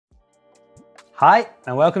Hi,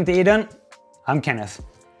 and welcome to Eden. I'm Kenneth.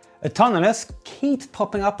 Autonolas keeps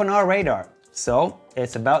popping up on our radar, so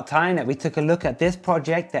it's about time that we took a look at this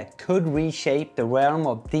project that could reshape the realm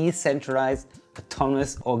of decentralized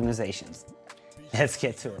autonomous organizations. Let's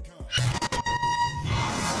get to it.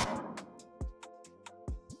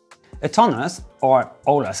 Autonolas, or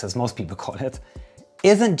Olas as most people call it,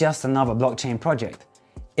 isn't just another blockchain project.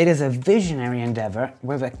 It is a visionary endeavor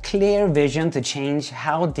with a clear vision to change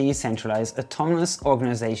how decentralized autonomous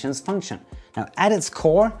organizations function. Now, at its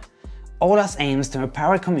core, Olas aims to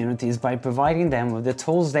empower communities by providing them with the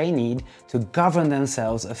tools they need to govern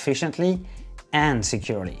themselves efficiently and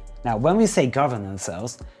securely. Now, when we say govern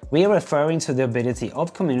themselves, we are referring to the ability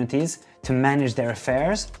of communities to manage their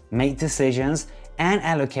affairs, make decisions, and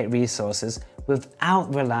allocate resources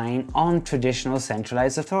without relying on traditional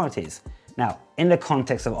centralized authorities. Now, in the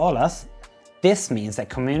context of Olas, this means that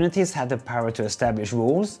communities have the power to establish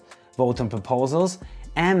rules, vote on proposals,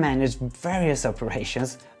 and manage various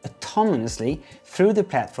operations autonomously through the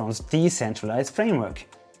platform's decentralized framework.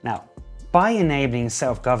 Now, by enabling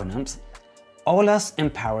self-governance, Olas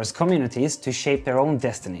empowers communities to shape their own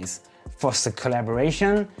destinies, foster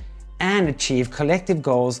collaboration, and achieve collective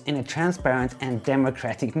goals in a transparent and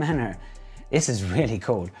democratic manner. This is really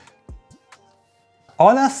cool.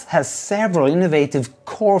 Olas has several innovative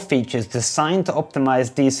core features designed to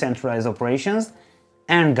optimize decentralized operations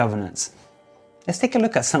and governance. Let's take a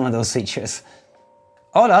look at some of those features.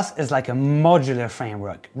 Olas is like a modular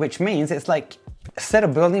framework, which means it's like a set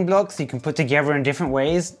of building blocks you can put together in different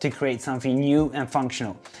ways to create something new and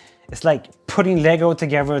functional. It's like putting Lego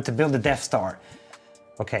together to build the Death Star.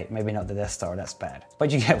 Okay, maybe not the Death Star, that's bad, but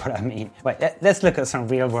you get what I mean. Wait, let's look at some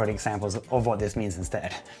real-world examples of what this means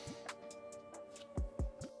instead.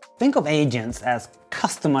 Think of agents as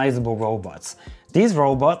customizable robots. These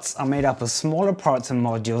robots are made up of smaller parts and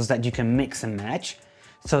modules that you can mix and match.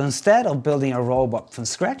 So instead of building a robot from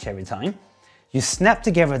scratch every time, you snap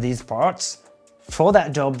together these parts for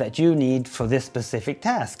that job that you need for this specific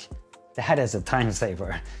task. That is a time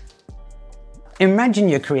saver. Imagine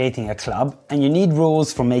you're creating a club and you need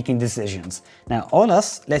rules for making decisions. Now,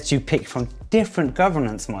 Olas lets you pick from different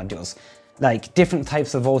governance modules, like different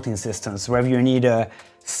types of voting systems, whether you need a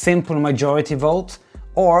simple majority vote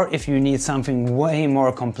or if you need something way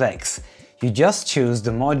more complex. You just choose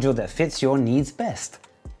the module that fits your needs best.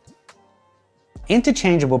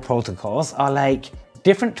 Interchangeable protocols are like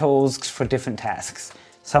different tools for different tasks.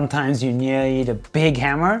 Sometimes you need a big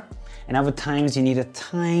hammer, and other times you need a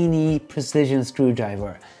tiny precision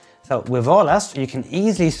screwdriver. So with Olas, you can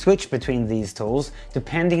easily switch between these tools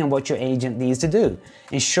depending on what your agent needs to do,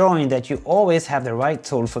 ensuring that you always have the right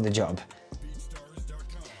tool for the job.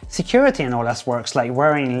 Security in Olas works like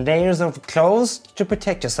wearing layers of clothes to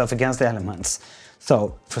protect yourself against the elements.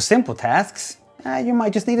 So for simple tasks, you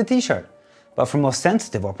might just need a t-shirt. But for more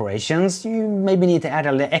sensitive operations, you maybe need to add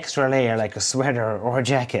an extra layer like a sweater or a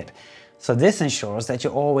jacket. So this ensures that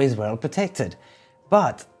you're always well protected.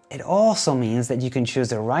 But it also means that you can choose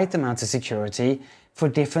the right amount of security for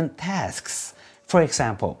different tasks. For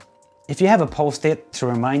example, if you have a post-it to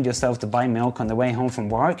remind yourself to buy milk on the way home from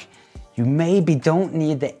work, you maybe don't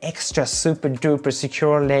need the extra super duper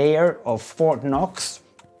secure layer of Fort Knox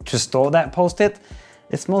to store that post-it.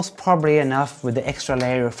 It's most probably enough with the extra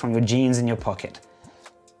layer from your jeans in your pocket.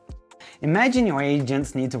 Imagine your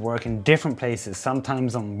agents need to work in different places,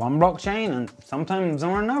 sometimes on one blockchain and sometimes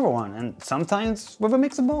on another one, and sometimes with a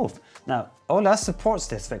mix of both. Now, Olas supports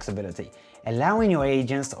this flexibility, allowing your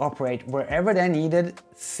agents to operate wherever they're needed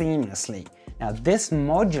seamlessly. Now, this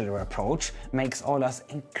modular approach makes Olas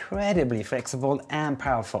incredibly flexible and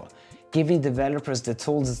powerful, giving developers the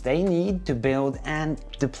tools they need to build and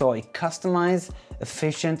deploy customized,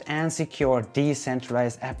 efficient, and secure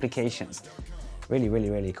decentralized applications.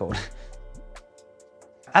 Really cool.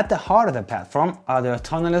 At the heart of the platform are the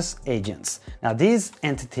Autonolas Agents. Now, these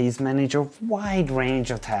entities manage a wide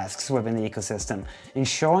range of tasks within the ecosystem,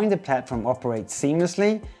 ensuring the platform operates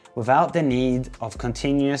seamlessly without the need of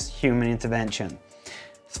continuous human intervention.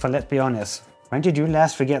 So let's be honest, when did you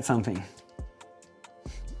last forget something?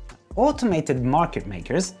 Automated market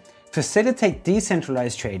makers facilitate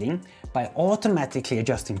decentralized trading by automatically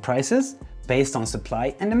adjusting prices based on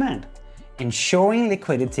supply and demand, ensuring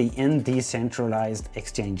liquidity in decentralized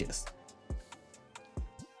exchanges.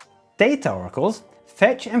 Data oracles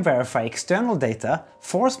fetch and verify external data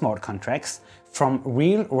for smart contracts from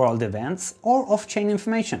real-world events or off-chain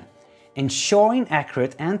information, ensuring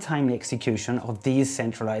accurate and timely execution of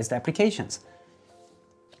decentralized applications.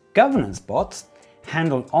 Governance bots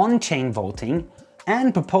handle on-chain voting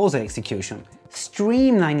and proposal execution,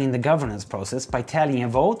 streamlining the governance process by tallying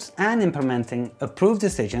votes and implementing approved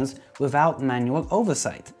decisions without manual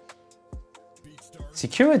oversight.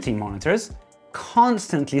 Security monitors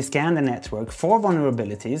constantly scan the network for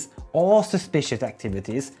vulnerabilities or suspicious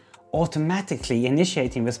activities, automatically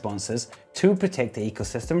initiating responses to protect the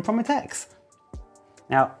ecosystem from attacks.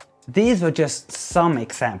 Now, these were just some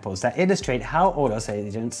examples that illustrate how Autonolas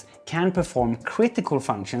agents can perform critical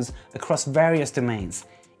functions across various domains,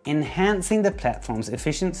 enhancing the platform's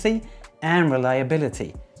efficiency and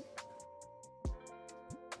reliability.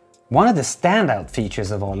 One of the standout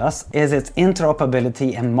features of Olas is its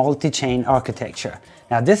interoperability and multi-chain architecture.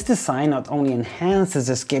 Now, this design not only enhances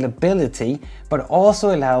the scalability, but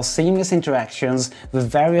also allows seamless interactions with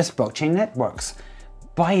various blockchain networks.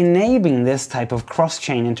 By enabling this type of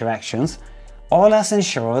cross-chain interactions, Olas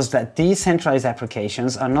ensures that decentralized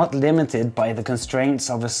applications are not limited by the constraints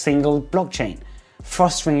of a single blockchain,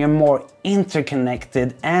 fostering a more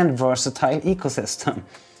interconnected and versatile ecosystem.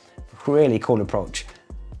 Really cool approach.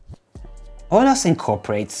 Olas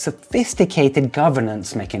incorporates sophisticated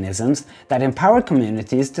governance mechanisms that empower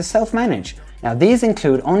communities to self-manage. Now, these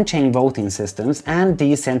include on-chain voting systems and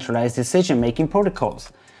decentralized decision-making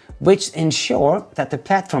protocols, which ensure that the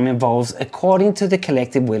platform evolves according to the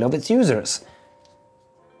collective will of its users.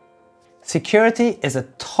 Security is a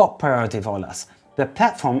top priority for Olas. The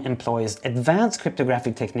platform employs advanced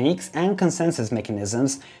cryptographic techniques and consensus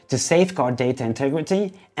mechanisms to safeguard data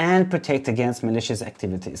integrity and protect against malicious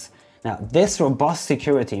activities. Now, this robust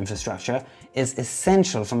security infrastructure is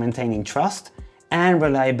essential for maintaining trust and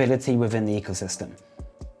reliability within the ecosystem.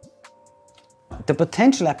 The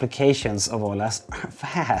potential applications of Olas are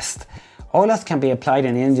vast. Olas can be applied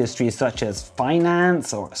in industries such as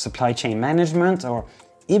finance or supply chain management or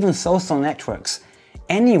even social networks,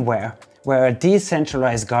 anywhere where a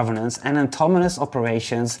decentralized governance and autonomous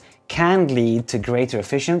operations can lead to greater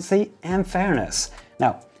efficiency and fairness.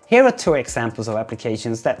 Now, here are two examples of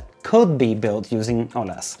applications that could be built using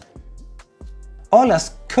Olas.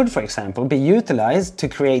 Olas could, for example, be utilized to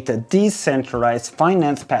create a decentralized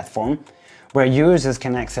finance platform where users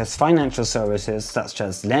can access financial services such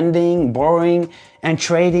as lending, borrowing, and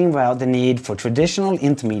trading without the need for traditional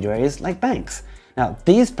intermediaries like banks. Now,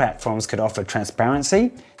 these platforms could offer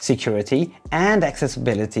transparency, security, and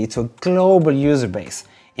accessibility to a global user base,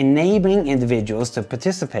 enabling individuals to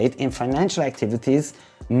participate in financial activities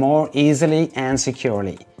more easily and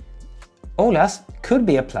securely. Olas could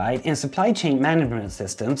be applied in supply chain management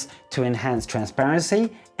systems to enhance transparency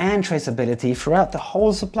and traceability throughout the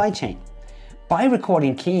whole supply chain. By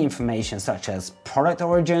recording key information such as product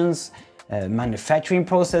origins, manufacturing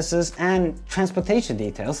processes, and transportation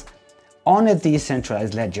details on a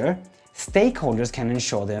decentralized ledger, stakeholders can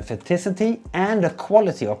ensure the authenticity and the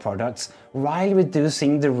quality of products while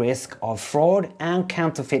reducing the risk of fraud and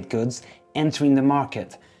counterfeit goods entering the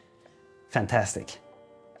market. Fantastic.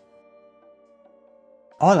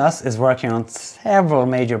 Olas is working on several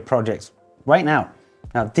major projects right now.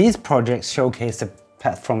 Now, these projects showcase the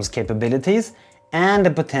platform's capabilities and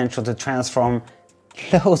the potential to transform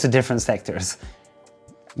loads of different sectors.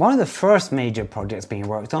 One of the first major projects being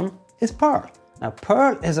worked on is Pearl. Now,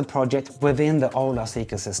 Pearl is a project within the Olas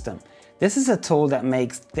ecosystem. This is a tool that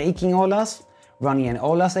makes staking Olas, running an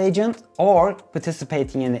Olas agent, or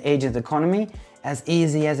participating in the agent economy as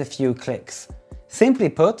easy as a few clicks. Simply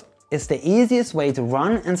put, it's the easiest way to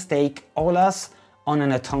run and stake Olas on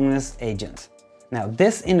an autonomous agent. Now,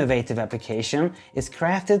 this innovative application is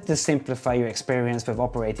crafted to simplify your experience with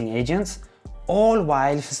operating agents, all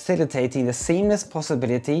while facilitating the seamless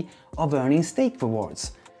possibility of earning stake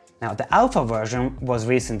rewards. Now, the alpha version was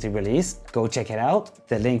recently released, go check it out,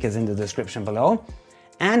 the link is in the description below.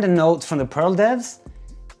 And a note from the Pearl devs,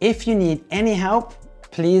 if you need any help,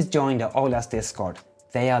 please join the Olas Discord,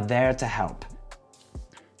 they are there to help.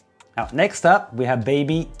 Now, next up we have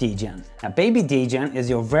Baby Degen. Now, Baby Degen is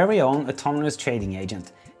your very own autonomous trading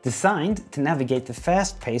agent, designed to navigate the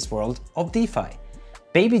fast-paced world of DeFi.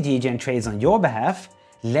 Baby Degen trades on your behalf,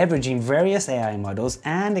 leveraging various AI models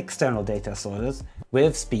and external data sources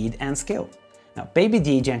with speed and skill. Now, Baby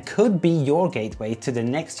Degen could be your gateway to the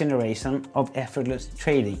next generation of effortless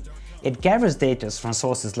trading. It gathers data from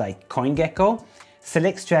sources like CoinGecko,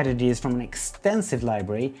 selects strategies from an extensive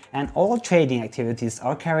library, and all trading activities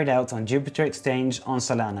are carried out on Jupiter Exchange on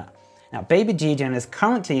Solana. Now, Baby Degen is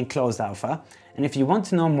currently in closed alpha, and if you want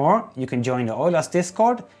to know more, you can join the Olas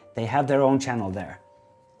Discord, they have their own channel there.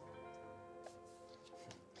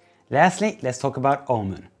 Lastly, let's talk about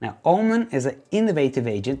Omen. Now, Omen is an innovative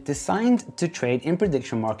agent designed to trade in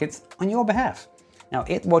prediction markets on your behalf. Now,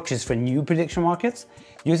 it watches for new prediction markets,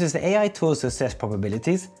 uses the AI tools to assess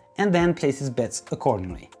probabilities, and then places bets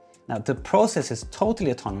accordingly. Now, the process is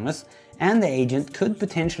totally autonomous, and the agent could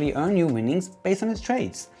potentially earn you winnings based on its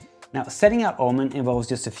trades. Now, setting up Omen involves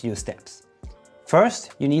just a few steps.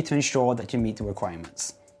 First, you need to ensure that you meet the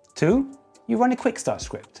requirements. 2, you run a quick start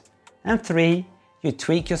script. And 3, you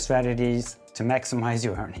tweak your strategies to maximize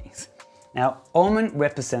your earnings. Now, Omen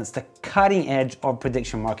represents the cutting edge of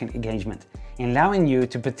prediction market engagement, allowing you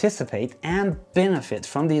to participate and benefit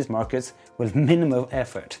from these markets with minimal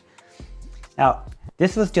effort. Now,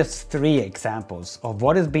 this was just 3 examples of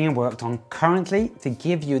what is being worked on currently to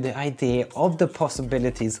give you the idea of the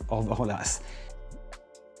possibilities of Olas.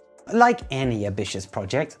 Like any ambitious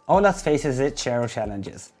project, Olas faces its share of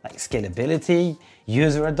challenges, like scalability,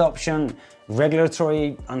 user adoption,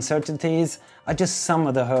 regulatory uncertainties are just some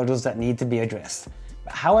of the hurdles that need to be addressed.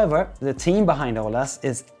 However, the team behind Olas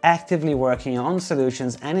is actively working on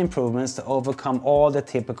solutions and improvements to overcome all the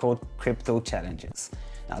typical crypto challenges.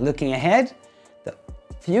 Now, looking ahead, the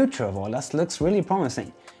future of Olas looks really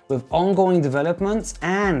promising. With ongoing developments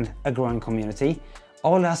and a growing community,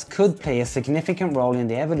 Olas could play a significant role in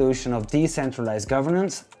the evolution of decentralized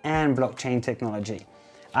governance and blockchain technology.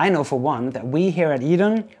 I know for one that we here at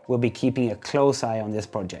Eden will be keeping a close eye on this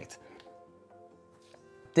project.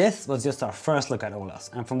 This was just our first look at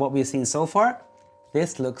Olas, and from what we've seen so far,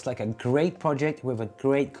 this looks like a great project with a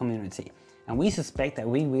great community. And we suspect that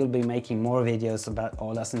we will be making more videos about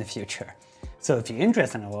Olas in the future. So if you're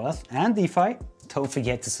interested in Olas and DeFi, don't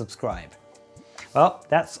forget to subscribe. Well,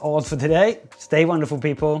 that's all for today. Stay wonderful,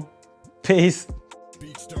 people. Peace.